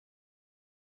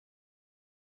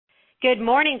Good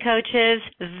morning, coaches.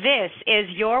 This is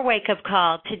your wake-up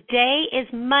call. Today is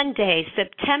Monday,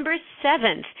 September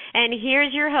 7th, and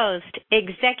here's your host,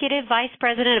 Executive Vice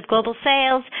President of Global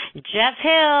Sales, Jeff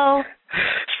Hill.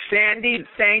 Sandy,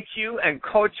 thank you, and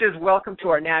coaches, welcome to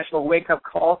our National Wake-Up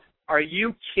Call. Are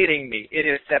you kidding me? It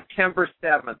is September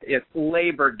 7th. It's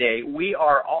Labor Day. We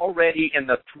are already in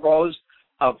the throes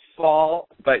of fall,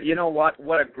 but you know what?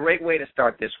 What a great way to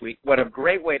start this week. What a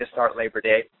great way to start Labor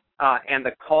Day. And the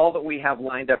call that we have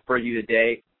lined up for you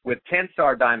today with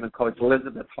 10-star Diamond Coach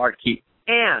Elizabeth Hartke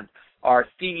and our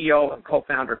CEO and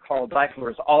co-founder Carl Deichler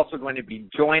is also going to be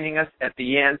joining us at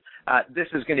the end. This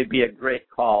is going to be a great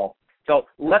call. So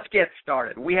let's get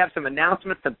started. We have some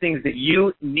announcements, some things that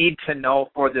you need to know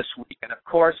for this week. And, of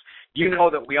course, you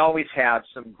know that we always have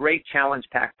some great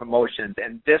challenge-packed promotions,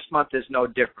 and this month is no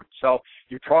different. So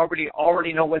you probably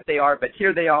already know what they are, but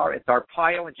here they are. It's our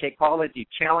PiYo and Shakeology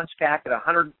Challenge Pack at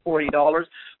 $140,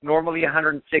 normally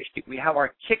 $160. We have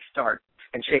our Kickstart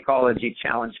and Shakeology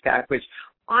Challenge Pack, which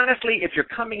honestly, if you're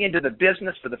coming into the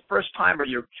business for the first time or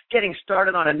you're getting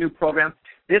started on a new program,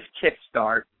 this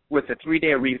Kickstart with a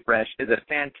 3-day refresh is a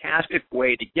fantastic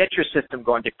way to get your system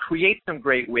going, to create some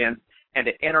great wins, and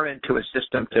to enter into a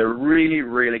system to really,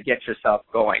 really get yourself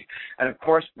going. And, of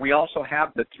course, we also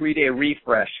have the 3-day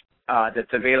refresh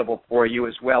that's available for you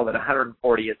as well at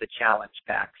 $140 as a challenge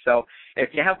pack. So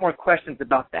if you have more questions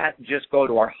about that, just go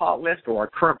to our hot list or our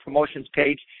current promotions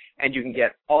page, and you can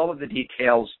get all of the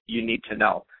details you need to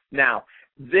know. Now,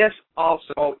 this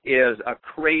also is a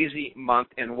crazy month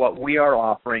in what we are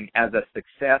offering as a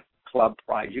Success Club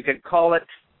prize. You can call it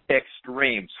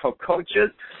extreme. So, coaches,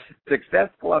 Success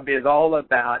Club is all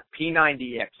about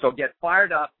P90X. So get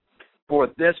fired up for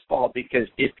this fall, because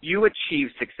if you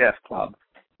achieve Success Club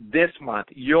this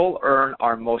month, you'll earn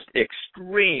our most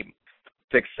extreme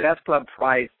Success Club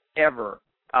prize ever,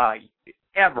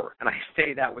 and I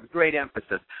say that with great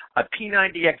emphasis, a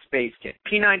P90X base kit,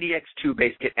 P90X2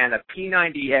 base kit, and a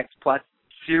P90X Plus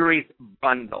Series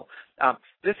bundle.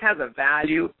 This has a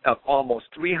value of almost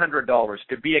 $300,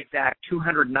 to be exact,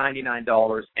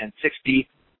 $299.60.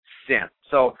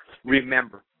 So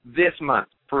remember, this month,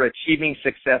 for Achieving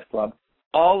Success Club,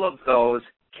 all of those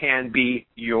can be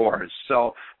yours.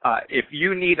 So if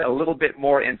you need a little bit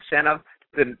more incentive,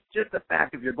 then just the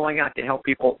fact if you're going out to help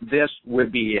people, this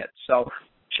would be it. So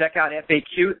check out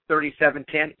FAQ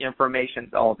 3710.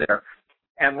 Information's all there.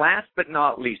 And last but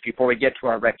not least, before we get to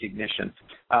our recognition,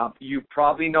 you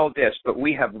probably know this, but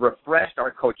we have refreshed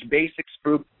our Coach Basics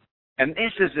group. And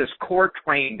this is this core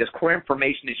training, this core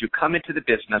information as you come into the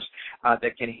business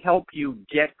that can help you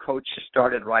get coaches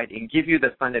started right and give you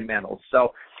the fundamentals.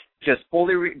 So just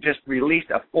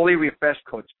released a fully refreshed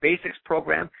Coach Basics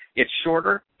program. It's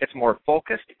shorter, it's more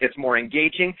focused, it's more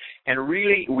engaging, and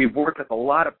really we've worked with a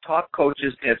lot of top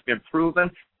coaches, and it's been proven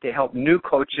to help new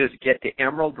coaches get to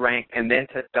Emerald rank and then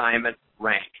to Diamond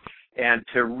rank, and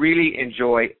to really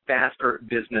enjoy faster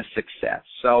business success.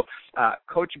 So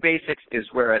Coach Basics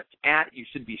is where it's at. You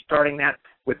should be starting that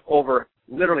with over,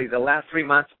 literally the last 3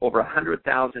 months, over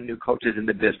 100,000 new coaches in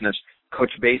the business.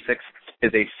 Coach Basics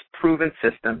is a proven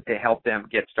system to help them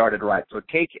get started right. So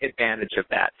take advantage of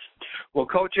that. Well,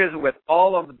 coaches, with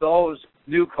all of those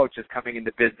new coaches coming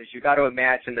into business, you got to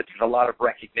imagine that there's a lot of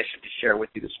recognition to share with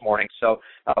you this morning. So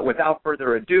without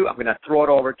further ado, I'm going to throw it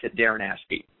over to Darren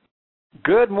Ashby.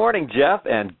 Good morning, Jeff,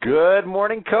 and good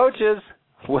morning, coaches.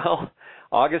 Well,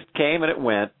 August came and it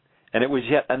went, and it was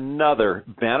yet another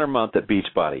banner month at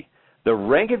Beachbody. The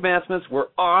rank advancements were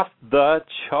off the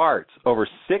charts. Over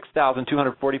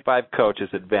 6,245 coaches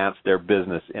advanced their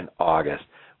business in August.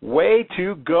 Way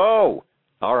to go.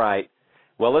 All right.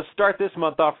 Well, let's start this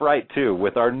month off right, too,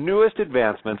 with our newest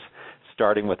advancements,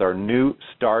 starting with our new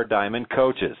Star Diamond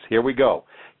coaches. Here we go.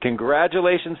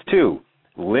 Congratulations to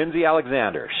Lindsay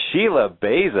Alexander, Sheila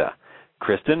Beza,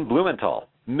 Kristen Blumenthal,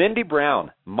 Mindy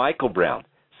Brown, Michael Brown,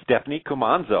 Stephanie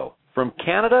Comanzo. From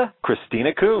Canada,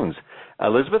 Christina Coons,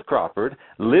 Elizabeth Crawford,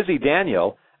 Lizzie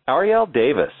Daniel, Ariel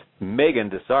Davis, Megan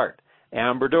Dessart,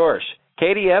 Amber Dorsch,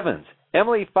 Katie Evans,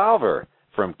 Emily Falver.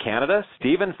 From Canada,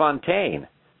 Stephen Fontaine,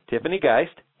 Tiffany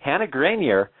Geist, Hannah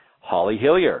Grenier, Holly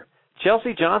Hillier,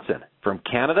 Chelsea Johnson. From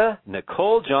Canada,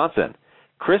 Nicole Johnson,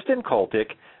 Kristen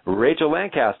Koltik, Rachel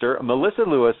Lancaster, Melissa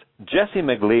Lewis, Jesse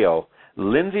Miglio,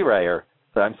 Lindsay Ryder,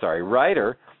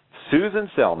 Susan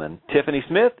Selman, Tiffany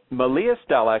Smith, Malia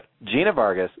Stelak, Gina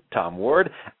Vargas, Tom Ward,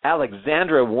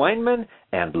 Alexandra Weinman,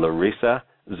 and Larissa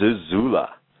Zuzula.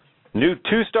 New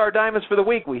 2-star diamonds for the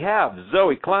week we have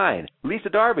Zoe Klein, Lisa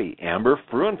Darby, Amber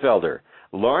Fruenfelder,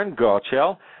 Lauren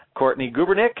Gottschall, Courtney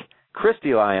Gubernick,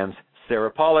 Christy Lyons,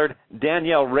 Sarah Pollard,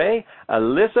 Danielle Ray,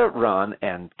 Alyssa Ron,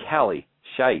 and Callie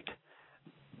Scheidt.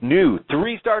 New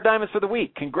 3-star diamonds for the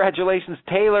week. Congratulations,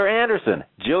 Taylor Anderson,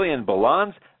 Jillian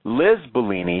Bolans, Liz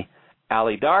Bellini,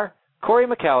 Ali Dar, Corey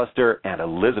McAllister, and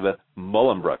Elizabeth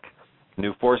Mullenbrook.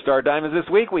 New 4-star diamonds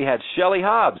this week, we had Shelley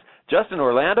Hobbs, Justin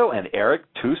Orlando, and Eric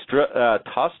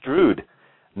Tostrud.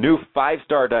 New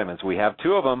 5-star diamonds, we have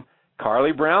 2 of them,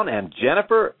 Carly Brown and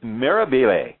Jennifer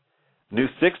Mirabile. New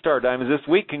 6-star diamonds this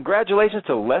week, congratulations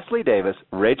to Leslie Davis,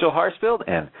 Rachel Harsfield,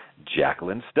 and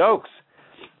Jacqueline Stokes.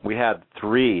 We had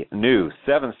 3 new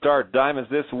 7-star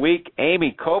diamonds this week.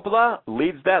 Amy Coppola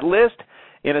leads that list.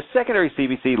 In a secondary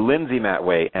CBC, Lindsay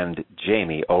Matway and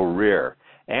Jamie O'Rear.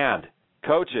 And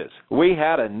coaches, we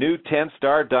had a new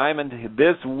 10-star diamond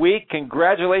this week.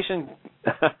 Congratulations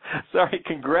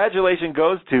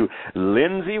goes to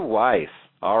Lindsay Weiss.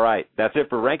 All right, that's it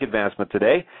for rank advancement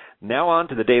today. Now on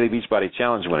to the Daily Beachbody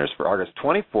Challenge winners for August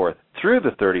 24th through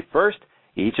the 31st.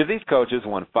 Each of these coaches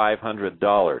won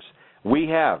 $500. We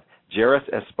have Jairus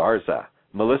Esparza,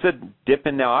 Melissa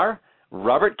Dipinar,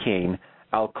 Robert Keane,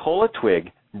 Alcola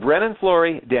Twig, Brennan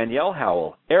Flory, Danielle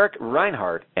Howell, Eric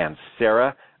Reinhardt, and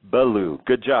Sarah Ballou.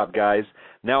 Good job, guys.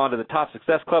 Now on to the Top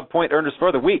Success Club point earners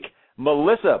for the week.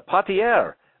 Melissa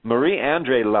Patier,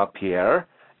 Marie-Andre Lapierre,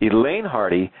 Elaine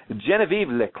Hardy, Genevieve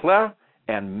Leclerc,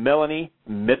 and Melanie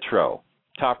Mitro.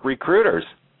 Top recruiters.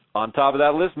 On top of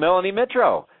that list, Melanie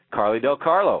Mitro, Carly Del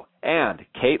Carlo, and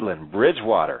Caitlin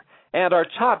Bridgewater. And our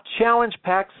top challenge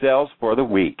pack sales for the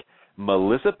week,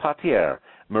 Melissa Patier,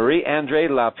 Marie-Andre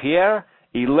Lapierre,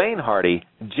 Elaine Hardy,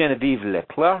 Genevieve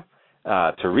Leclerc,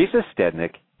 Teresa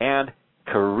Stednick, and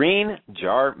Karine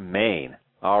Jarmain.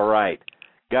 All right.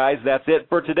 Guys, that's it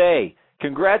for today.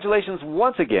 Congratulations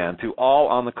once again to all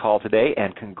on the call today,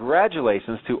 and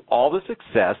congratulations to all the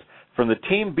success from the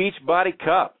Team Beachbody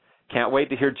Cup. Can't wait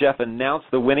to hear Jeff announce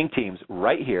the winning teams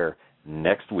right here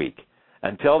next week.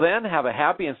 Until then, have a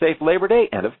happy and safe Labor Day,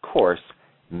 and of course,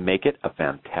 make it a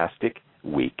fantastic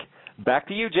week. Back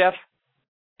to you, Jeff.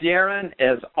 Darren,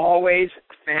 as always,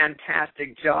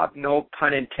 fantastic job, no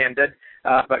pun intended.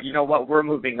 But you know what? We're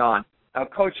moving on.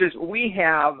 Coaches, we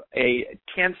have a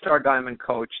 10-star diamond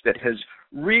coach that has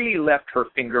really left her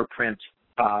fingerprint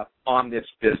on this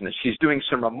business. She's doing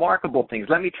some remarkable things.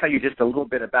 Let me tell you just a little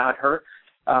bit about her.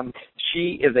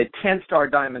 She is a 10-star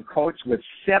diamond coach with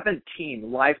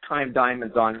 17 lifetime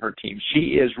diamonds on her team.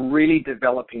 She is really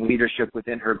developing leadership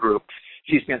within her group.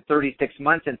 She spent 36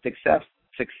 months in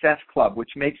Success Club,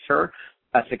 which makes her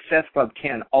a Success Club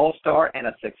 10 All-Star and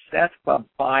a Success Club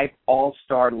 5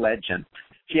 All-Star legend.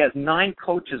 She has 9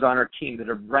 coaches on her team that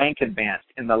have rank advanced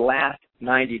in the last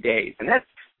 90 days. And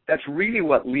that's really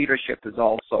what leadership is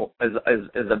also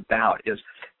is about, is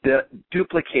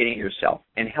duplicating yourself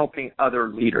and helping other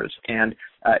leaders. And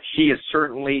she is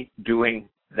certainly doing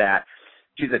that.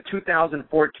 She's a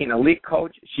 2014 elite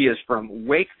coach. She is from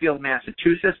Wakefield,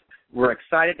 Massachusetts. We're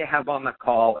excited to have on the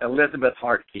call Elizabeth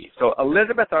Hartke. So,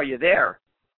 Elizabeth, are you there?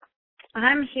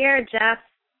 I'm here, Jeff.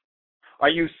 Are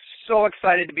you so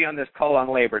excited to be on this call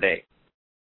on Labor Day?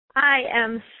 I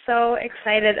am so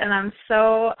excited, and I'm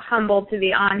so humbled to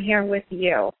be on here with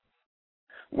you.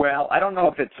 Well, I don't know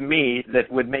if it's me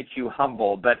that would make you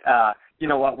humble, but you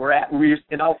know what?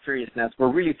 In all seriousness,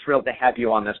 we're really thrilled to have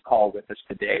you on this call with us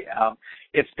today.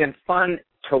 It's been fun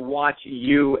to watch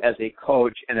you as a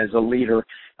coach and as a leader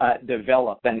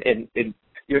develop, and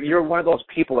you're one of those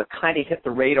people that kind of hit the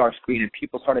radar screen, and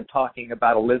people started talking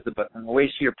about Elizabeth and the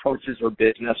way she approaches her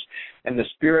business and the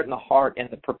spirit and the heart and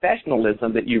the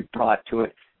professionalism that you've brought to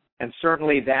it. And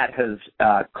certainly that has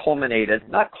not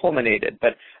culminated,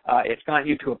 but it's gotten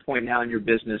you to a point now in your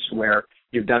business where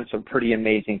you've done some pretty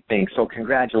amazing things. So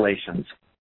congratulations.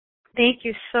 Thank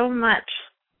you so much.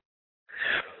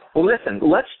 Well, listen,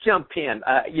 let's jump in.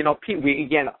 Pete,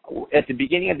 again, at the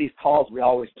beginning of these calls, we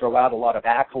always throw out a lot of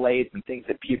accolades and things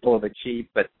that people have achieved.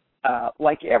 But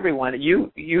like everyone,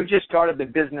 you just started the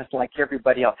business like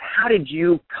everybody else. How did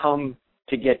you come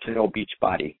to get to know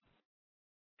Beachbody?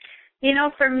 You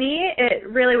know, for me, it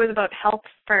really was about health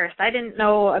first. I didn't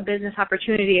know a business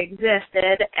opportunity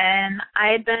existed, and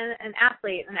I had been an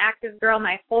athlete, an active girl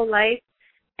my whole life.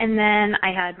 And then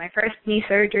I had my first knee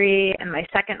surgery and my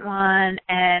second one,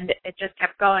 and it just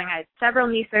kept going. I had several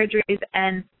knee surgeries,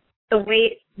 and the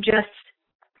weight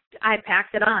I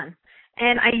packed it on.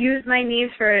 And I used my knees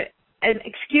for an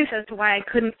excuse as to why I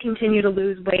couldn't continue to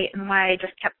lose weight and why I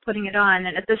just kept putting it on.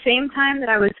 And at the same time that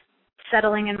I was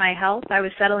settling in my health, I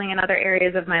was settling in other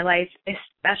areas of my life,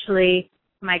 especially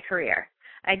my career.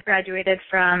 I graduated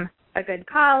from a good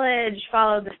college,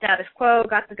 followed the status quo,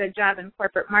 got the good job in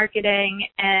corporate marketing,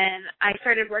 and I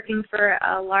started working for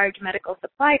a large medical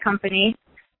supply company,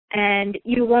 and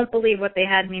you won't believe what they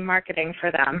had me marketing for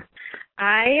them.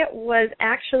 I was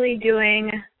actually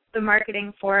doing the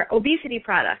marketing for obesity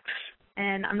products,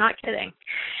 and I'm not kidding.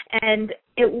 And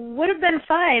it would have been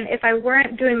fine if I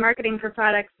weren't doing marketing for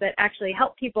products that actually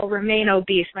help people remain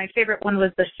obese. My favorite one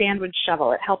was the sandwich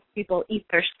shovel. It helps people eat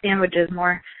their sandwiches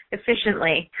more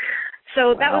efficiently.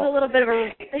 So that was a little bit of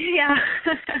a,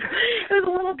 it was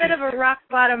a little bit of a rock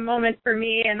bottom moment for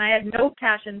me, and I had no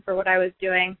passion for what I was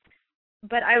doing.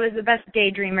 But I was the best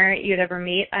daydreamer you'd ever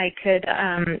meet. I could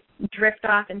drift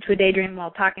off into a daydream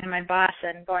while talking to my boss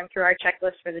and going through our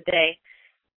checklist for the day.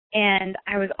 And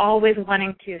I was always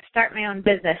wanting to start my own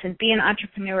business and be an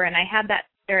entrepreneur, and I had that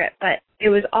spirit, but it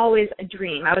was always a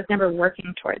dream. I was never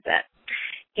working towards it.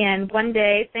 And one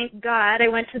day, thank God, I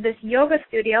went to this yoga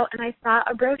studio and I saw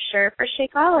a brochure for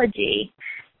Shakeology.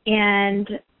 And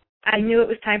I knew it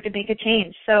was time to make a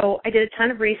change. So I did a ton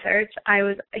of research. I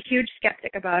was a huge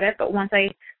skeptic about it, but once I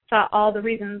saw all the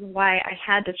reasons why I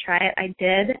had to try it, I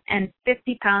did. And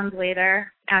 50 pounds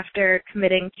later, after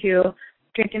committing to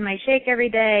drinking my shake every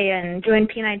day and doing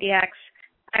P90X,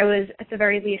 I was at the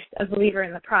very least a believer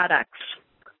in the products.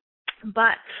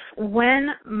 But when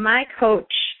my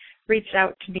coach reached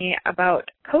out to me about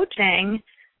coaching,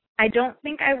 I don't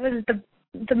think I was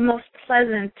the most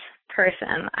pleasant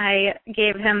person. I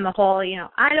gave him the whole,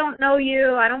 I don't know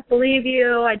you, I don't believe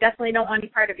you, I definitely don't want any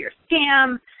part of your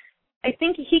scam. I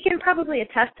think he can probably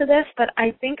attest to this, but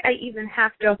I think I even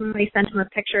half-jokingly sent him a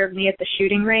picture of me at the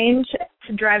shooting range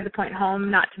to drive the point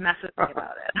home not to mess with me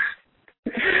about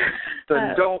it. So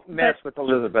don't mess with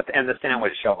Elizabeth and the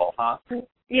sandwich shovel, huh?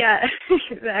 Yeah,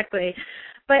 exactly.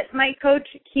 But my coach,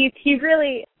 Keith, he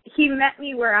met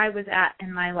me where I was at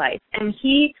in my life, and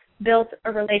he built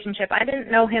a relationship. I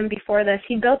didn't know him before this.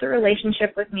 He built a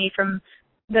relationship with me from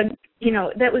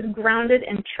that was grounded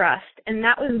in trust, and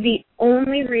that was the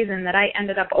only reason that I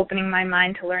ended up opening my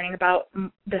mind to learning about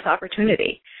this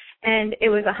opportunity. And it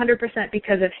was 100%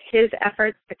 because of his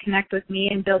efforts to connect with me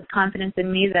and build confidence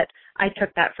in me that I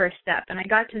took that first step. And I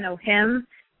got to know him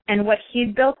and what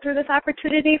he'd built through this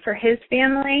opportunity for his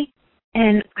family,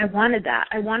 and I wanted that.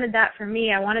 I wanted that for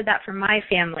me. I wanted that for my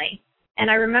family. And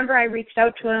I remember I reached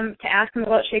out to him to ask him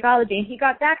about Shakeology, and he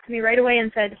got back to me right away and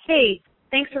said, hey,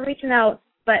 thanks for reaching out,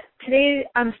 but today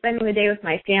I'm spending the day with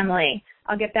my family.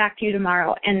 I'll get back to you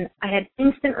tomorrow. And I had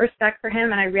instant respect for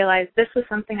him, and I realized this was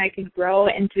something I could grow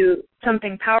into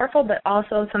something powerful, but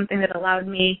also something that allowed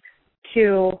me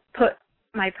to put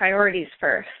my priorities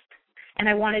first. And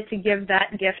I wanted to give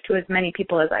that gift to as many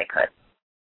people as I could.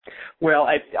 Well,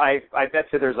 I bet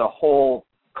you there's a whole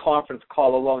conference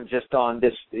call alone just on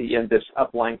this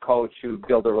upline coach who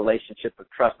built a relationship of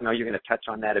trust. I know you're going to touch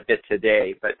on that a bit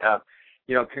today, but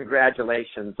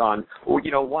congratulations on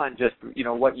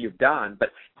what you've done. But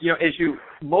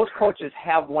most coaches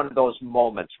have one of those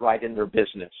moments right in their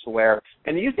business where,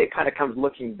 and usually it kind of comes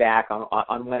looking back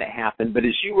on when it happened. But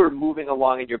as you were moving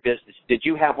along in your business, did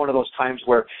you have one of those times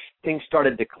where things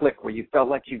started to click, where you felt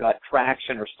like you got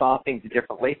traction or saw things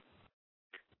differently?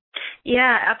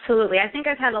 Yeah, absolutely. I think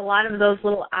I've had a lot of those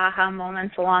little aha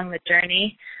moments along the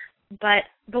journey, but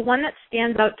the one that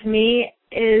stands out to me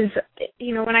is,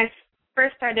 when I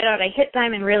first started out, I hit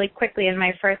Diamond really quickly in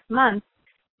my first month,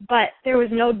 but there was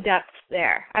no depth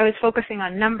there. I was focusing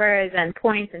on numbers and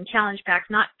points and challenge packs,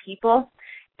 not people.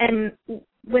 And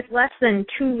with less than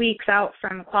 2 weeks out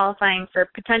from qualifying for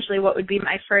potentially what would be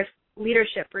my first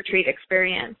leadership retreat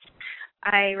experience,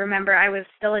 I remember I was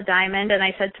still a Diamond, and I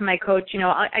said to my coach,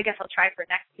 I guess I'll try for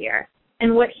next year.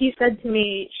 And what he said to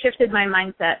me shifted my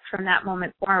mindset from that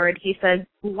moment forward. He said,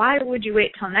 why would you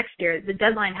wait till next year? The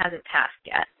deadline hasn't passed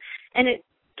yet. And it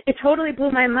totally blew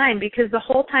my mind, because the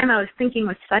whole time I was thinking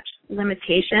with such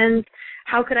limitations,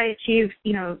 how could I achieve,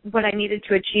 what I needed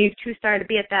to achieve to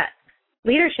be at that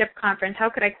leadership conference?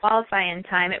 How could I qualify in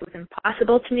time? It was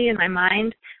impossible to me in my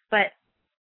mind, but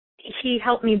he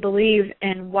helped me believe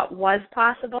in what was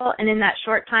possible. And in that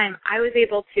short time, I was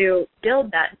able to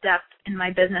build that depth in my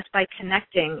business by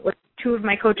connecting with two of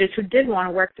my coaches who did want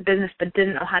to work the business but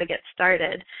didn't know how to get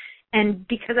started. And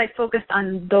because I focused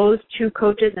on those two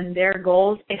coaches and their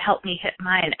goals, it helped me hit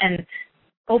mine. And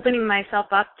opening myself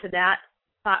up to that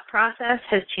thought process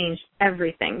has changed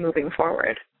everything moving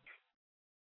forward.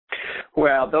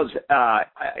 Well,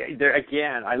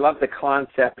 again, I love the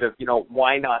concept of,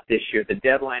 why not this year? The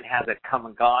deadline hasn't come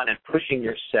and gone, and pushing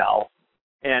yourself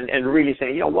and really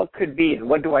saying, what could be and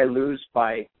what do I lose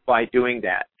by doing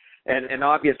that? And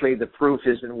obviously the proof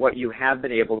is in what you have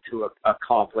been able to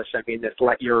accomplish. I mean, it's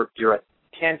like you're a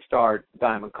 10-star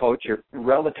Diamond coach. You're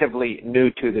relatively new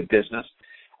to the business.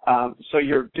 So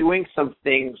you're doing some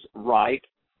things right.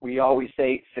 We always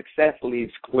say success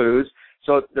leaves clues.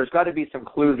 So there's got to be some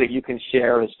clues that you can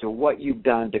share as to what you've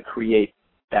done to create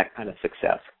that kind of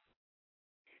success.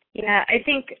 Yeah, I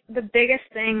think the biggest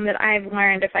thing that I've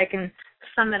learned, if I can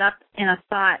sum it up in a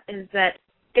thought, is that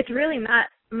it's really not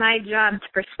my job to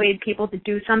persuade people to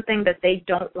do something that they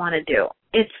don't want to do.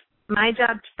 It's my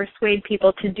job to persuade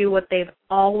people to do what they've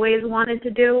always wanted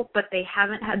to do, but they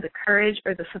haven't had the courage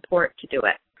or the support to do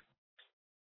it.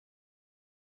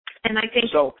 And I think,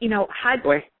 so,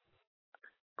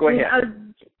 go ahead.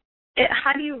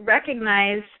 How do you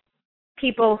recognize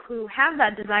people who have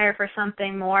that desire for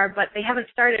something more, but they haven't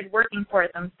started working for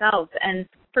it themselves? And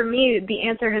for me, the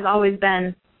answer has always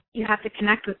been, you have to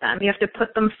connect with them. You have to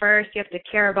put them first. You have to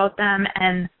care about them.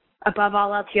 And above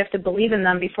all else, you have to believe in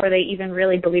them before they even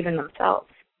really believe in themselves.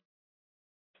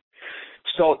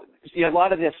 So a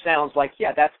lot of this sounds like,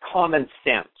 that's common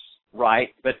sense, right?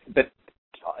 But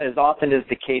as often is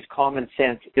the case, common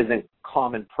sense isn't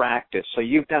common practice. So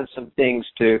you've done some things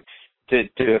to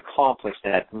accomplish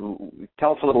that.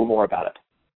 Tell us a little more about it.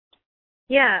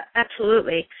 Yeah,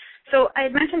 absolutely. So I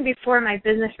had mentioned before my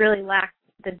business really lacked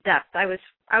the depth. I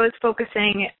was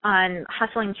focusing on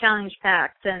hustling challenge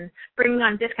packs and bringing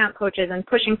on discount coaches and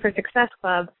pushing for Success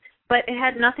Club, but it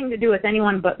had nothing to do with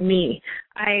anyone but me.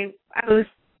 I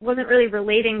wasn't really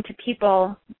relating to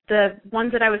people, the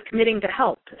ones that I was committing to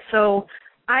help. So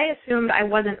I assumed I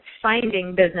wasn't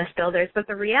finding business builders, but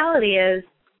the reality is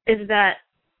that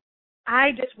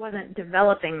I just wasn't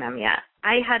developing them yet.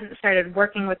 I hadn't started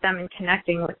working with them and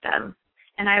connecting with them.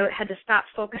 And I had to stop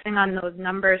focusing on those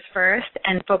numbers first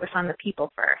and focus on the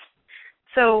people first.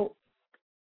 So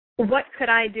what could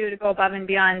I do to go above and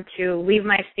beyond to leave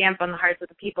my stamp on the hearts of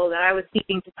the people that I was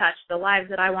seeking to touch, the lives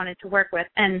that I wanted to work with?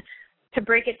 And to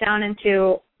break it down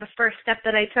into the first step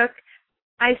that I took,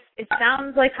 it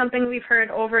sounds like something we've heard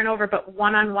over and over, but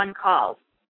one-on-one calls.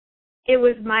 It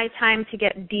was my time to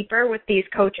get deeper with these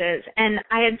coaches. And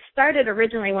I had started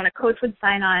originally when a coach would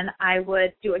sign on, I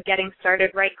would do a getting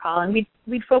started right call, and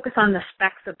we'd focus on the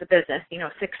specs of the business,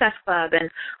 Success Club and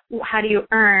how do you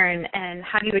earn and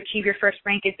how do you achieve your first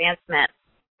rank advancement.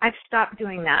 I've stopped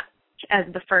doing that as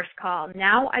the first call.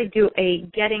 Now I do a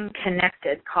getting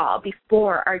connected call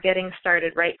before our getting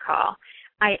started right call.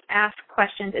 I ask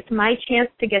questions. It's my chance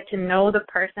to get to know the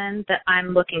person that I'm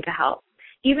looking to help.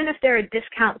 Even if they're a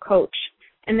discount coach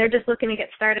and they're just looking to get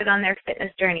started on their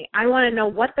fitness journey, I want to know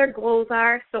what their goals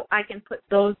are so I can put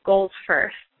those goals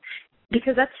first.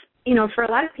 Because that's, for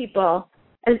a lot of people,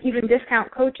 as even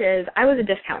discount coaches, I was a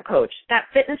discount coach. That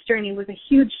fitness journey was a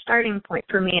huge starting point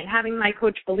for me, and having my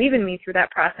coach believe in me through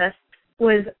that process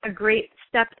was a great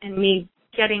step in me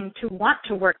getting to want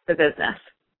to work the business.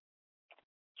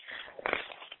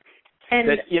 And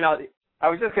I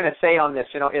was just going to say on this,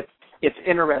 it's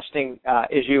interesting as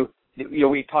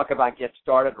we talk about get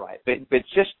started right, but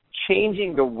just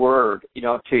changing the word,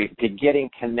 to getting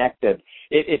connected,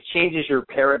 it changes your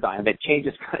paradigm. It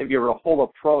changes kind of your whole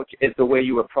approach is the way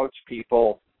you approach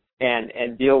people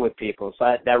and deal with people.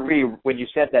 So that really, when you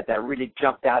said that really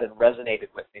jumped out and resonated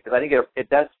with me, because I think it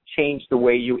does change the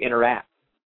way you interact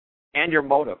and your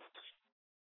motive.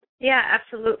 Yeah,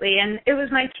 absolutely. And it was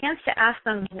my chance to ask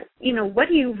them, what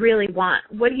do you really want?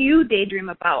 What do you daydream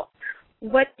about?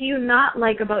 What do you not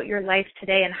like about your life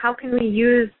today? And how can we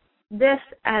use this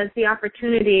as the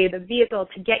opportunity, the vehicle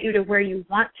to get you to where you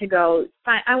want to go?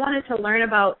 I wanted to learn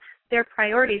about their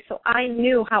priorities so I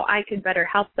knew how I could better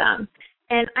help them.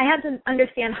 And I had to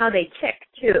understand how they tick,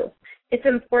 too. It's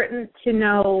important to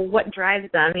know what drives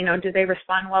them. Do they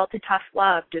respond well to tough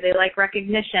love? Do they like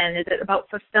recognition? Is it about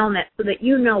fulfillment? So that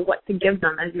you know what to give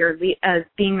them as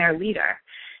being their leader.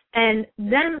 And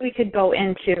then we could go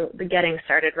into the getting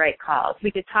started right calls.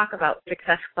 We could talk about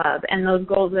Success Club and those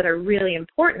goals that are really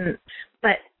important,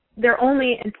 but they're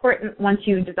only important once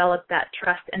you develop that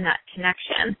trust and that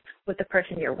connection with the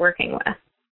person you're working with.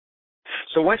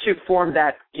 So once you've formed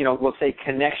that, we'll say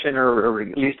connection or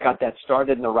at least got that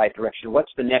started in the right direction,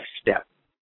 what's the next step?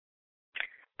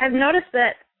 I've noticed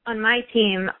that on my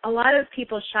team, a lot of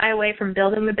people shy away from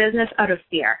building the business out of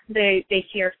fear. They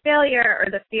fear failure or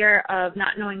the fear of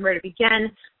not knowing where to begin.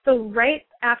 So right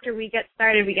after we get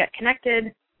started, we get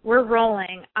connected, we're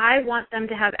rolling. I want them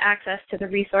to have access to the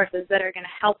resources that are going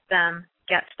to help them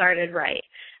get started right.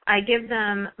 I give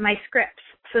them my scripts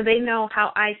so they know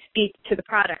how I speak to the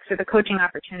products or the coaching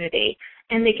opportunity,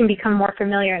 and they can become more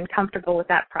familiar and comfortable with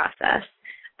that process.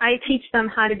 I teach them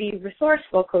how to be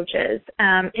resourceful coaches,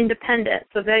 independent,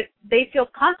 so that they feel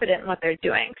confident in what they're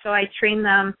doing. So I train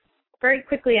them very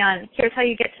quickly on here's how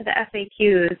you get to the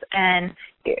FAQs, and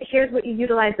here's what you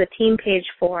utilize the team page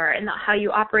for, and how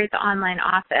you operate the online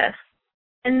office.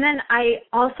 And then I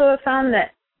also have found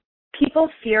that people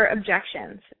fear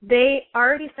objections. They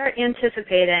already start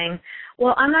anticipating,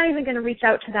 well, I'm not even going to reach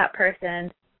out to that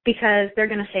person because they're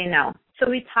going to say no. So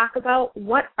we talk about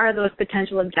what are those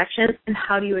potential objections and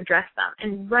how do you address them.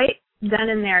 And right then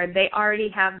and there, they already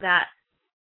have that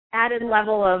added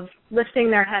level of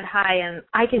lifting their head high and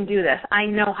I can do this. I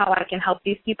know how I can help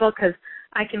these people because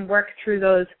I can work through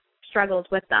those struggles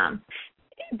with them.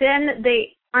 Then they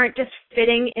aren't just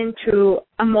fitting into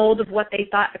a mold of what they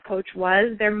thought a coach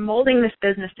was. They're molding this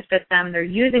business to fit them. They're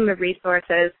using the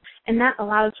resources, and that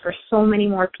allows for so many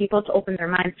more people to open their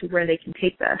minds to where they can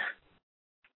take this.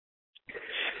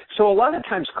 So a lot of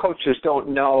times coaches don't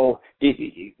know,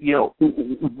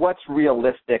 what's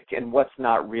realistic and what's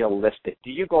not realistic.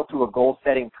 Do you go through a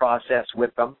goal-setting process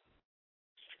with them?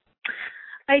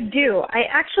 I do. I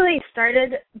actually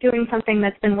started doing something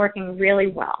that's been working really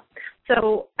well.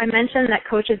 So I mentioned that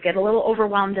coaches get a little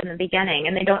overwhelmed in the beginning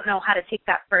and they don't know how to take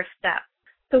that first step.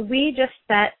 So we just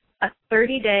set a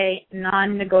 30-day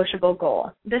non-negotiable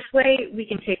goal. This way we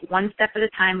can take one step at a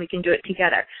time. We can do it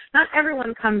together. Not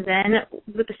everyone comes in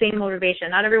with the same motivation.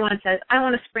 Not everyone says, I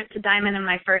want to sprint to diamond in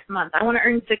my first month. I want to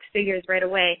earn 6 figures right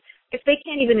away if they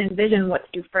can't even envision what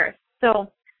to do first.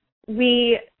 So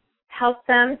we help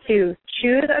them to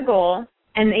choose a goal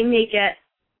and they make it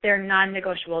their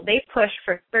non-negotiable. They push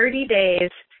for 30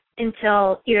 days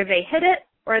until either they hit it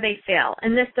or they fail.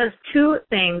 And this does two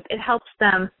things. It helps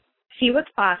them see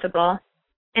what's possible,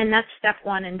 and that's step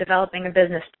one in developing a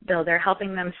business builder,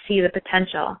 helping them see the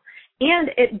potential. And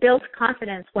it builds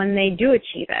confidence when they do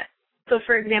achieve it. So,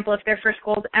 for example, if their first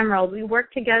goal is Emerald, we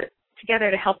work together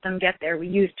to help them get there. We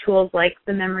use tools like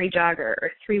the memory jogger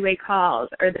or three-way calls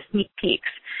or the sneak peeks.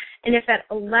 And if at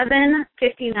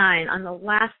 11:59 on the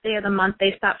last day of the month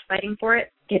they stop fighting for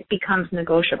it, it becomes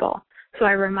negotiable. So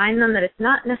I remind them that it's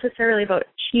not necessarily about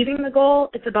achieving the goal,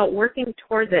 it's about working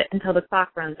towards it until the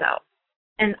clock runs out.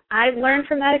 And I've learned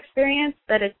from that experience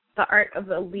that it's the art of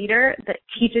a leader that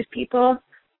teaches people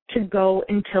to go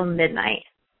until midnight.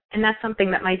 And that's something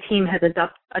that my team has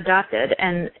adopted,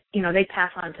 and, they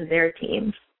pass on to their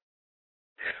teams.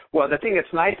 Well, the thing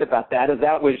that's nice about that is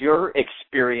that was your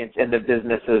experience in the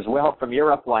business as well from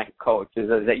your upline coach, is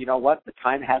that, the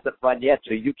time hasn't run yet,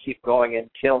 so you keep going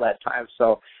until that time.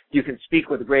 So you can speak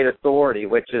with great authority,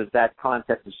 which is that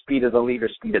concept of speed of the leader,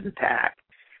 speed of the tack.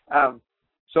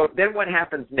 So then what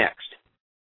happens next?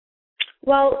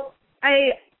 Well,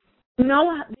 I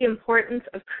know the importance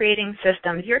of creating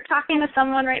systems. You're talking to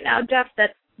someone right now, Jeff,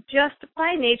 that's just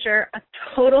by nature a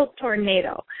total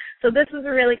tornado. So this was a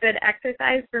really good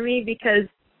exercise for me because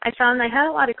I found I had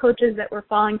a lot of coaches that were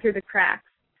falling through the cracks.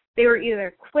 They were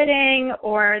either quitting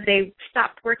or they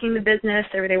stopped working the business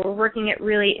or they were working it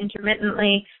really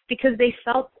intermittently because they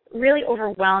felt really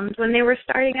overwhelmed when they were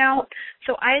starting out.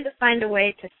 So I had to find a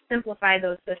way to simplify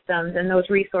those systems and those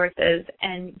resources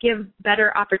and give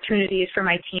better opportunities for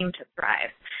my team to thrive.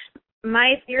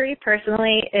 My theory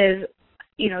personally is,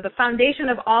 the foundation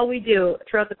of all we do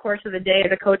throughout the course of the day,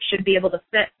 the coach should be able to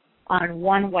fit on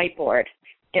one whiteboard.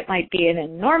 It might be an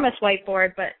enormous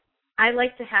whiteboard, but I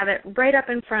like to have it right up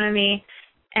in front of me,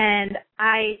 and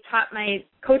I taught my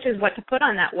coaches what to put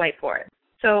on that whiteboard.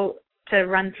 So to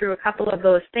run through a couple of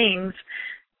those things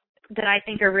that I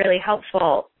think are really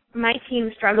helpful. My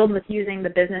team struggled with using the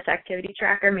business activity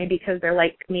tracker, maybe because they're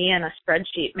like me and a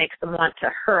spreadsheet makes them want to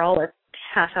hurl or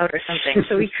pass out or something.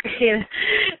 So we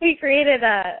created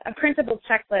a printable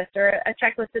checklist or a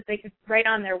checklist that they could write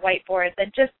on their whiteboard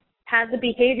that just had the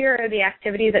behavior or the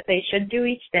activity that they should do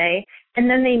each day, and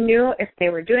then they knew if they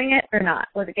were doing it or not.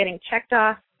 Was it getting checked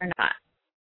off or not?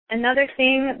 Another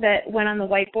thing that went on the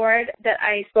whiteboard that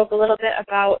I spoke a little bit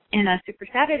about in a Super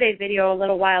Saturday video a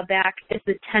little while back is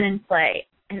the 10 in play.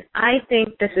 And I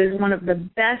think this is one of the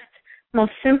best,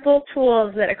 most simple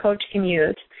tools that a coach can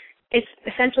use. It's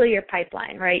essentially your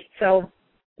pipeline, right? So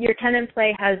your 10 in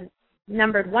play has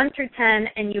numbered 1 through 10,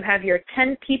 and you have your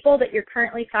 10 people that you're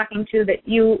currently talking to that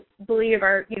you believe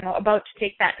are, about to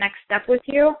take that next step with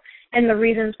you, and the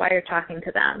reasons why you're talking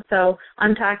to them. So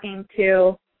I'm talking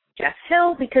to Jeff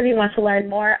Hill because he wants to learn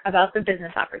more about the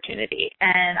business opportunity,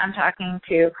 and I'm talking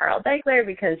to Carl Deichler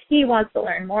because he wants to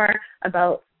learn more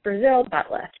about Brazil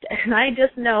butt lift. And I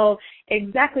just know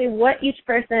exactly what each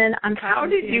person I'm talking to. How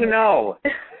did you know?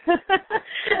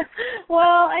 Well,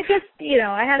 I just,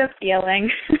 I had a feeling.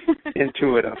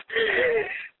 Intuitive.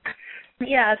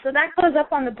 Yeah, so that goes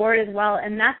up on the board as well,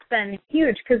 and that's been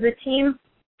huge because the team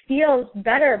feels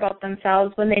better about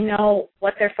themselves when they know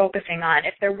what they're focusing on.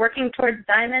 If they're working towards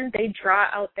diamond, they draw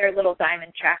out their little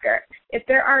diamond tracker. If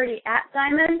they're already at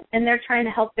diamond and they're trying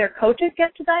to help their coaches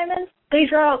get to diamond, they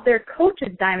draw out their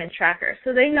coach's diamond tracker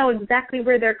so they know exactly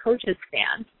where their coaches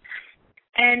stand.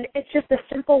 And it's just a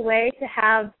simple way to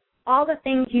have all the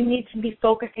things you need to be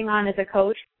focusing on as a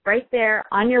coach right there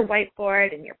on your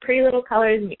whiteboard and your pretty little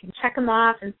colors, and you can check them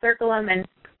off and circle them and,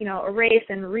 erase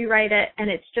and rewrite it. And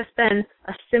it's just been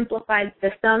a simplified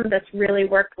system that's really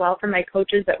worked well for my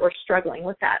coaches that were struggling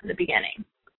with that in the beginning.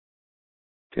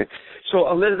 Okay.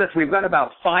 So, Elizabeth, we've got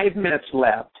about 5 minutes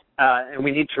left, and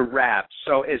we need to wrap.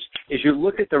 So as you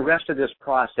look at the rest of this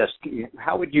process,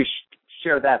 how would you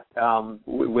share that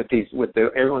with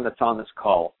everyone that's on this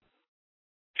call?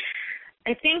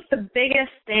 I think the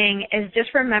biggest thing is just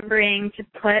remembering to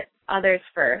put others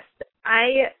first.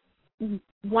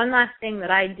 One last thing that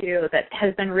I do that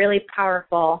has been really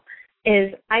powerful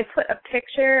is I put a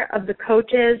picture of the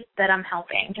coaches that I'm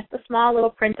helping, just a small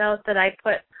little printout that I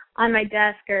put on my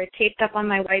desk or taped up on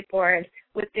my whiteboard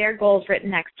with their goals written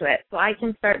next to it, so I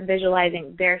can start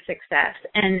visualizing their success.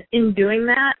 And in doing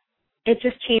that, it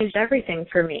just changed everything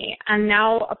for me. I'm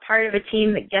now a part of a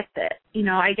team that gets it.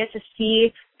 I get to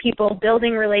see people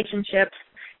building relationships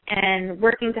and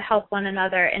working to help one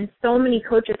another. And so many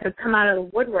coaches have come out of the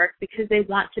woodwork because they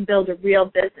want to build a real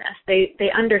business.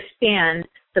 They understand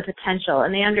the potential,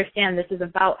 and they understand this is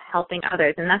about helping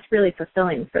others, and that's really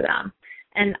fulfilling for them.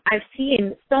 And I've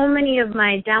seen so many of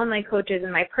my downline coaches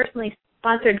and my personally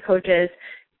sponsored coaches,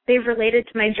 they've related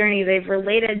to my journey. They've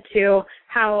related to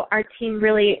how our team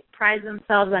really prides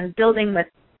themselves on building with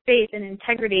faith and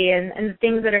integrity and the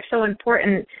things that are so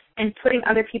important and putting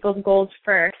other people's goals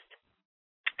first.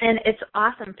 And it's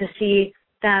awesome to see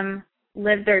them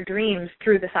live their dreams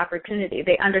through this opportunity.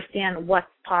 They understand what's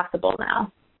possible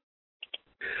now.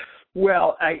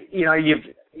 Well,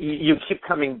 you keep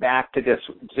coming back to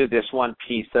this one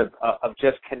piece of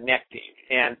just connecting,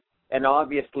 and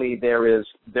obviously there is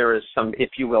some, if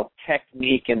you will,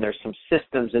 technique, and there's some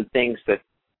systems and things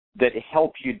that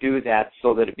help you do that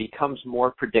so that it becomes more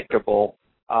predictable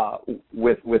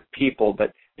with people.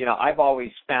 But I've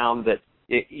always found that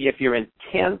if your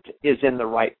intent is in the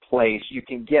right place, you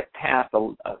can get past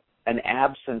an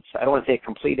absence. I don't want to say a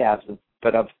complete absence,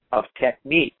 but of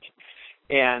technique.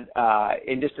 And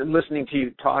just listening to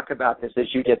you talk about this as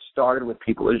you get started with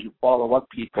people, as you follow up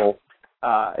people,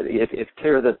 it's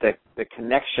clear that the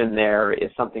connection there is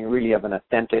something really of an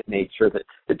authentic nature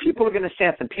that people are going to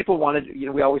sense. And people want to,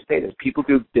 we always say this, people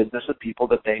do business with people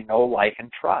that they know, like, and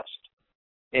trust.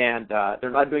 And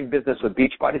they're not doing business with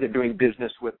Beachbody, they're doing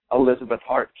business with Elizabeth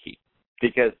Hartke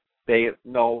because they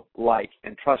know, like,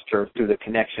 and trust her through the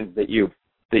connections that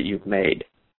you've made.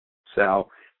 So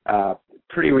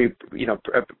pretty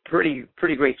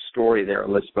great story there,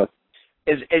 Elizabeth.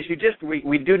 As you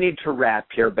we do need to wrap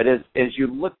here, but as you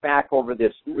look back over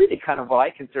this really kind of what I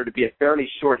consider to be a fairly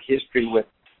short history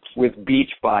with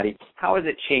Beachbody, how has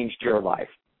it changed your life?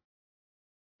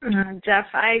 Jeff,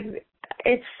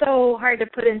 it's so hard to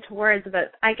put into words,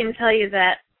 but I can tell you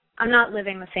that I'm not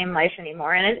living the same life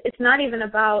anymore. And it's not even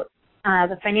about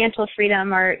the financial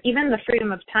freedom or even the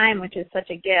freedom of time, which is such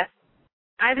a gift.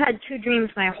 I've had two dreams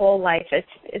my whole life.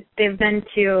 They've been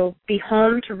to be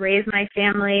home to raise my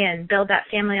family and build that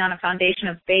family on a foundation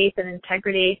of faith and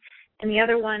integrity. And the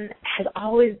other one has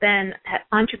always been that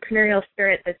entrepreneurial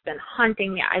spirit that's been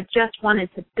haunting me. I just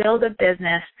wanted to build a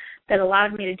business that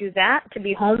allowed me to do that, to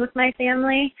be home with my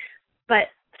family, but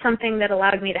something that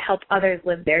allowed me to help others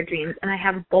live their dreams. And I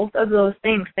have both of those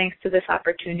things thanks to this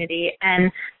opportunity.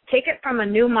 And take it from a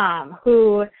new mom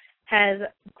who has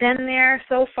been there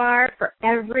so far for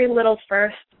every little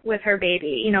first with her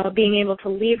baby, being able to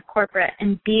leave corporate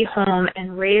and be home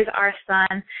and raise our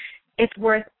son. It's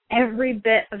worth every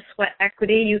bit of sweat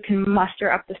equity you can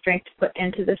muster up the strength to put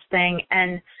into this thing.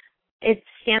 And it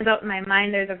stands out in my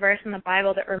mind. There's a verse in the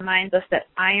Bible that reminds us that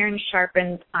iron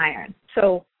sharpens iron.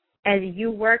 So as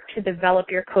you work to develop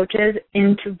your coaches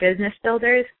into business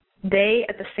builders, they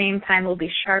at the same time will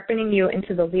be sharpening you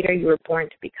into the leader you were born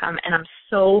to become. And I'm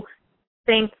so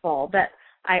thankful that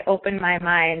I opened my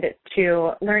mind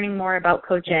to learning more about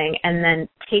coaching and then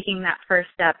taking that first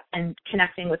step and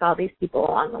connecting with all these people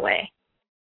along the way.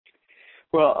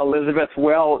 Well, Elizabeth,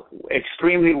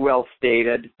 extremely well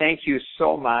stated. Thank you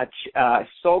so much.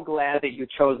 So glad that you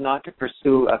chose not to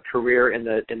pursue a career in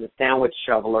the sandwich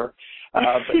shoveler, but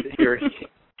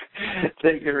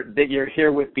that you're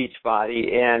here with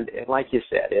Beachbody, and like you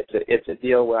said, it's a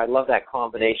deal where I love that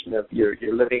combination of you're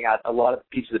living out a lot of the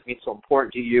pieces that mean so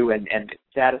important to you and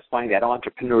satisfying that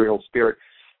entrepreneurial spirit,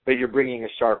 but you're bringing a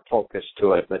sharp focus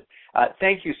to it. But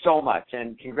thank you so much,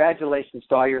 and congratulations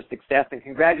to all your success, and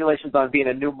congratulations on being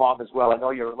a new mom as well. I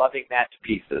know you're loving that to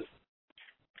pieces.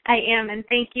 I am, and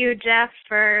thank you, Jeff,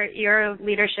 for your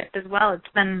leadership as well.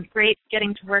 It's been great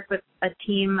getting to work with a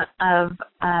team of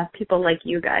people like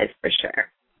you guys, for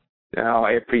sure. No,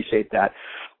 I appreciate that.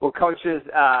 Well, coaches,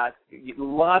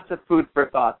 lots of food for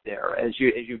thought there as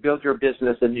you build your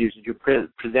business and you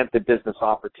present the business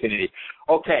opportunity.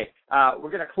 Okay,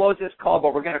 we're going to close this call,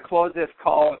 but we're going to close this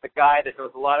call with a guy that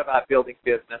knows a lot about building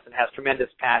business and has tremendous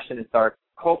passion. It's our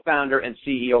co-founder and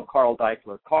CEO, Carl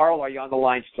Daikeler. Carl, are you on the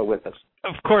line still with us?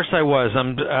 Of course I was.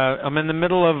 I'm in the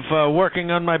middle of working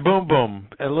on my boom boom.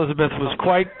 Elizabeth was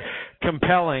quite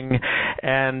compelling,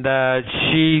 and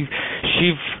she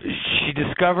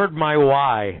discovered my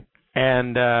why,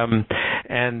 and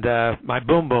my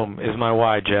boom boom is my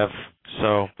why, Jeff.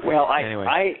 So anyway.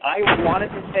 I wanted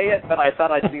to say it, but I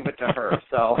thought I'd leave it to her.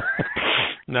 So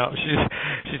no,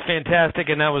 she's fantastic,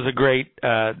 and that was a great,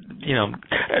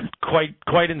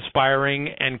 quite inspiring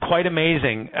and quite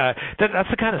amazing. That's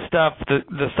the kind of stuff.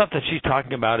 The stuff that she's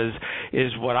talking about is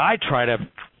what I try to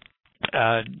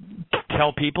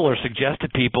tell people or suggest to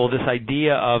people, this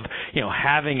idea of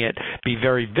having it be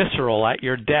very visceral at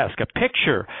your desk, a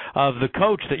picture of the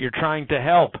coach that you're trying to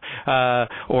help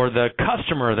or the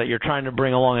customer that you're trying to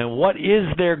bring along, and what is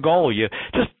their goal. You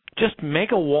just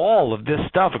make a wall of this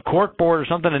stuff, a cork board or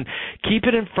something, and keep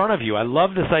it in front of you. I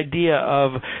love this idea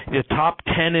of the top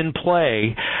 10 in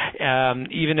play,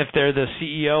 even if they're the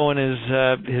CEO and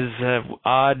his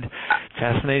odd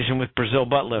fascination with Brazil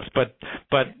butt lifts. But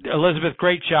Elizabeth,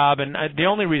 great job. And the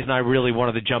only reason I really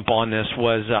wanted to jump on this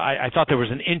was I thought there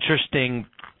was an interesting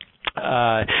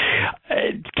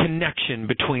connection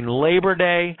between Labor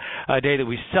Day, a day that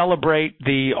we celebrate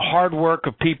the hard work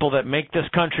of people that make this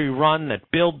country run, that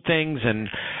build things and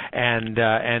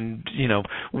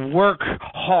work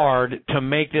hard to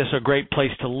make this a great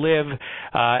place to live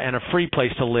and a free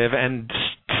place to live, and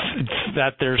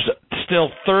that there's still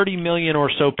 30 million or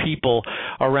so people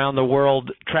around the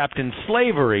world trapped in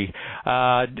slavery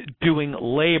doing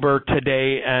labor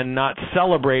today and not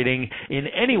celebrating in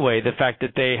any way the fact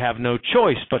that they have no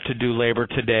choice but to do labor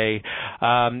today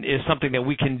is something that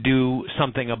we can do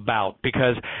something about.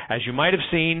 Because as you might have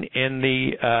seen in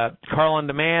the Carl on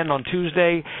Demand on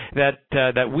Tuesday,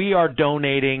 that we are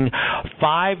donating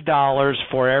 $5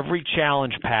 for every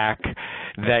challenge pack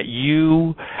that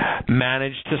you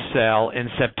managed to sell in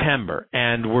September.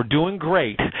 And we're doing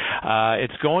great.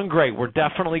 It's going great. We're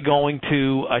definitely going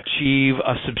to achieve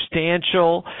a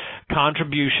substantial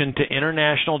contribution to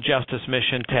International Justice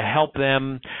Mission to help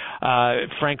them.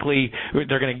 Frankly,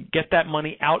 they're going to get that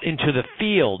money out into the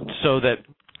field so that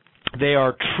they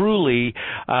are truly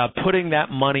putting that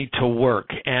money to work,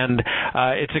 and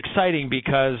it's exciting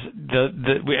because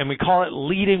and we call it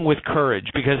leading with courage,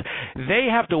 because they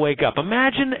have to wake up.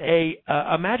 Imagine a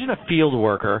field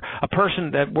worker, a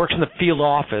person that works in the field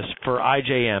office for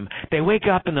IJM. They wake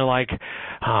up and they're like,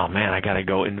 "Oh man, I got to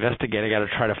go investigate. I got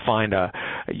to try to find a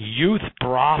youth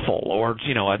brothel or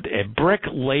a brick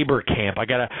labor camp. I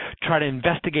got to try to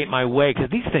investigate my way," because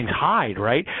these things hide,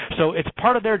 right? So it's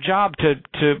part of their job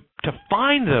to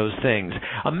find those things.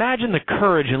 Imagine the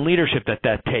courage and leadership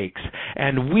that takes.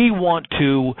 And we want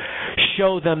to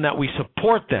show them that we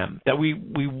support them, that we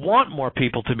want more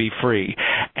people to be free.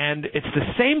 And it's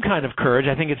the same kind of courage.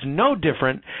 I think it's no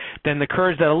different than the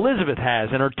courage that Elizabeth has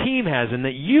and her team has and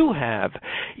that you have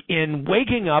in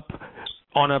waking up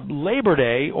on a Labor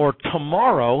Day or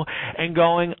tomorrow and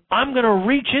going, I'm going to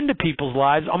reach into people's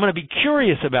lives. I'm going to be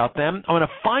curious about them. I'm going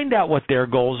to find out what their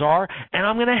goals are, and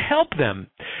I'm going to help them.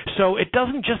 So it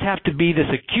doesn't just have to be this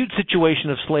acute situation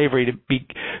of slavery to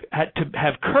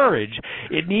have courage.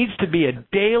 It needs to be a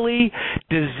daily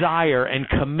desire and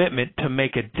commitment to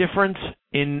make a difference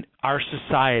in our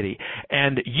society.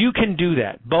 And you can do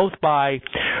that both by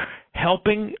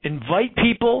helping invite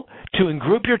people to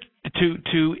engage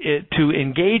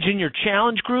in your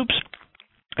challenge groups,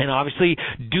 and obviously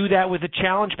do that with a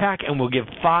challenge pack, and we'll give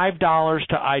 $5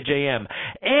 to IJM.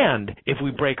 And if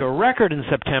we break a record in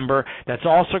September, that's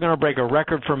also going to break a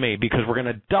record for me, because we're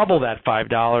going to double that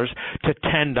 $5 to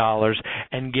 $10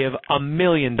 and give $1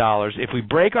 million. If we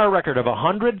break our record of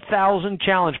 100,000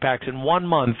 challenge packs in 1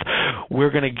 month,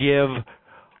 we're going to give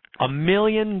 $1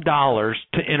 million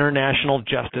to International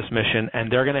Justice Mission,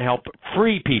 and they're going to help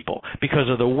free people because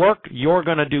of the work you're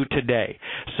going to do today.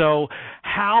 So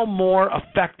how more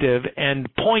effective and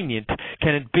poignant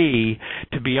can it be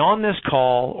to be on this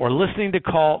call or listening to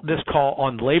this call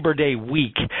on Labor Day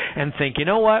week and think, you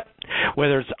know what?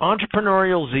 Whether it's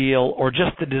entrepreneurial zeal or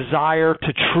just the desire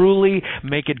to truly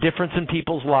make a difference in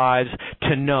people's lives,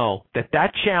 to know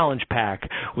that challenge pack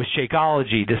with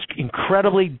Shakeology, this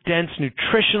incredibly dense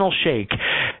nutritional shake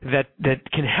that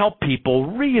can help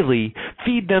people really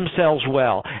feed themselves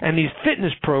well, and these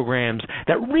fitness programs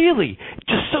that really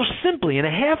just so simply in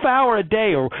a half hour a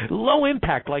day or low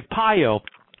impact like PiYo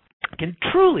can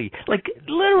truly, like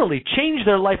literally change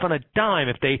their life on a dime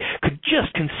if they could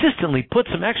just consistently put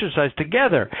some exercise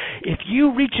together. If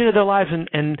you reach into their lives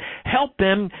and help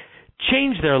them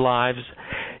change their lives,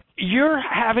 you're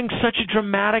having such a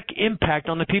dramatic impact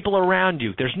on the people around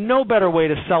you. There's no better way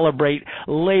to celebrate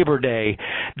Labor Day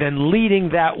than leading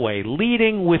that way,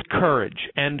 leading with courage.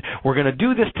 And we're going to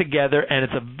do this together, and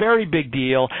it's a very big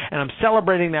deal. And I'm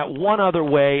celebrating that one other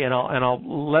way, and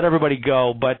I'll let everybody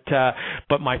go. But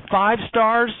my 5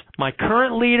 stars, my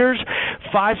current leaders,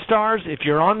 5 stars. If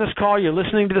you're on this call, you're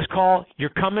listening to this call,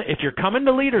 if you're coming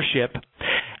to leadership,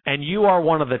 and you are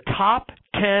one of the top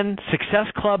 10 Success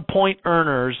Club point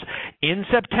earners in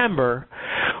September,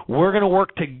 we're going to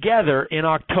work together in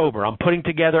October. I'm putting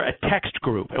together a text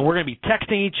group, and we're going to be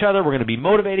texting each other. We're going to be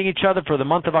motivating each other for the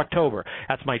month of October.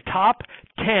 That's my top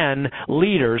 10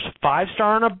 leaders,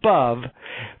 5-star and above,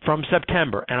 from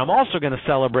September. And I'm also going to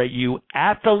celebrate you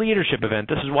at the leadership event.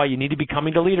 This is why you need to be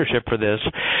coming to leadership for this,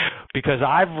 because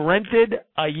I've rented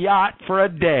a yacht for a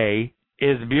day.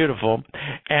 Is beautiful,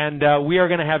 and we are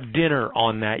going to have dinner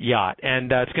on that yacht,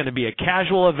 and it's going to be a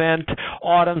casual event.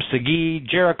 Autumn, Sagi,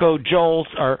 Jericho, Joel,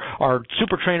 our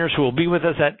super trainers who will be with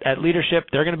us at leadership,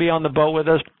 they're going to be on the boat with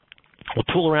us. We'll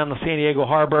tool around the San Diego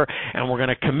Harbor, and we're going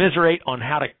to commiserate on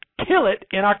how to kill it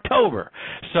in October.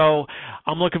 So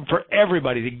I'm looking for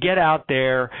everybody to get out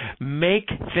there, make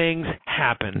things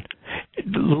happen.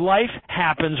 Life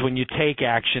happens when you take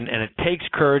action, and it takes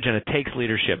courage, and it takes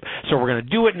leadership. So we're going to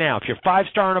do it now. If you're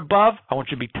 5-star and above, I want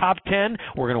you to be top 10.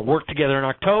 We're going to work together in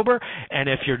October. And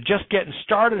if you're just getting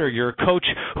started or you're a coach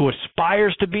who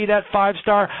aspires to be that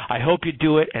 5-star, I hope you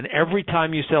do it. And every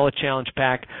time you sell a challenge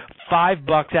pack,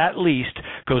 $5 at least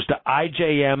goes to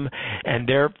IJM and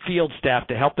their field staff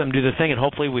to help them do the thing, and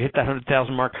hopefully we hit that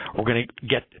 100,000 mark. We're going to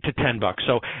get to $10.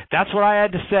 So that's what I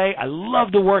had to say. I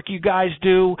love the work you guys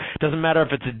do. Doesn't matter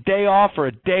if it's a day off or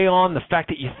a day on. The fact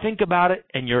that you think about it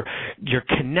and you're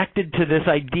connected to this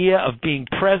idea of being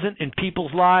present in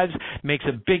people's lives makes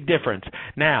a big difference.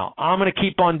 Now, I'm going to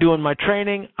keep on doing my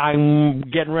training. I'm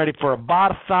getting ready for a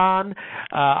Badathon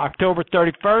October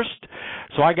 31st.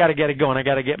 So I got to get it going. I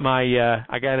got to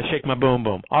shake my boom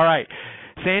boom. All right,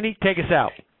 Sandy, take us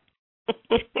out.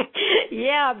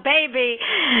 Yeah, baby.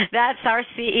 That's our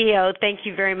CEO. Thank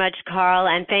you very much, Carl,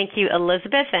 and thank you,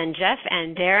 Elizabeth and Jeff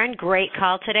and Darren. Great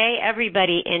call today.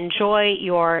 Everybody, enjoy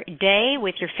your day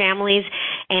with your families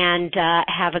and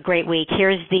have a great week.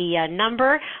 Here's the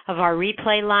number of our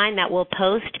replay line that we'll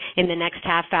post in the next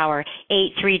half hour,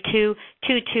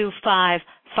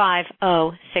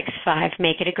 832-225-5065.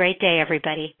 Make it a great day,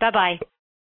 everybody. Bye-bye.